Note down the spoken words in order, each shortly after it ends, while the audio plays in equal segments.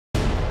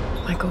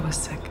Michael was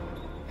sick,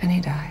 and he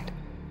died.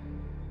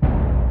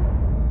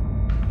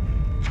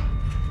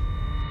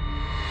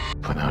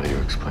 But how do you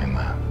explain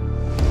that?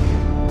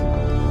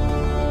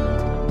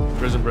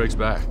 Prison Break's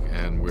back,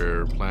 and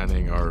we're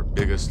planning our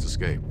biggest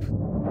escape.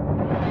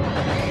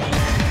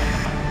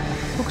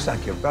 Looks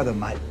like your brother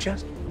might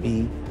just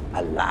be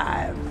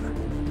alive.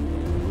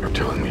 You're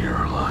telling me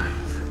you're alive.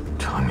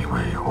 Telling me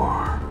where you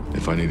are.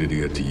 If I needed to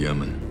get to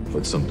Yemen,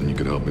 what's something you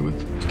could help me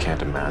with? You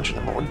can't imagine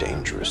a more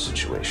dangerous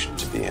situation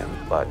to be in,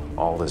 but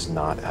all is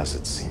not as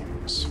it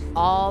seems.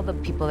 All the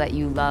people that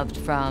you loved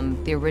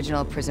from the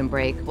original Prison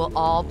Break will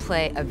all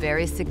play a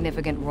very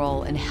significant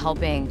role in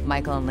helping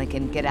Michael and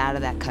Lincoln get out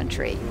of that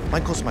country.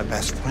 Michael's my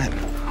best friend.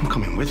 I'm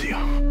coming with you.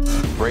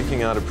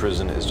 Breaking out of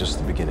prison is just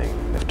the beginning.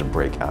 You have to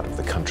break out of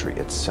the country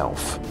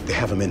itself. They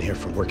have him in here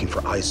for working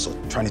for ISIL,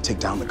 trying to take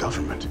down the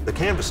government. The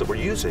canvas that we're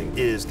using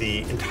is the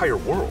entire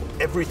world.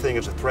 Everything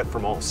is a threat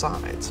from all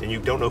sides, and you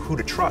don't know who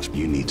to trust.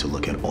 You need to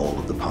look at all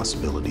of the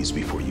possibilities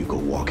before you go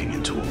walking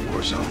into a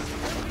war zone.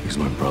 He's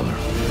my brother.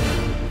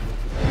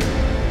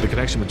 The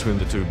connection between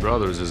the two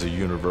brothers is a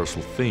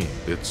universal theme.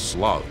 It's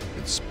love,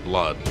 it's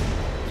blood.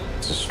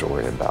 It's a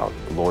story about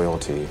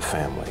loyalty,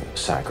 family,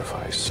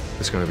 sacrifice.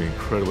 It's going to be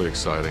incredibly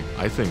exciting.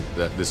 I think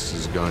that this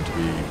is going to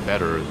be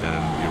better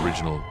than the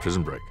original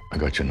Prison Break. I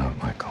got your note,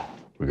 Michael.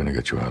 We're gonna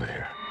get you out of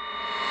here.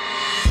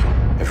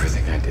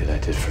 Everything I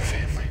did for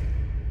family.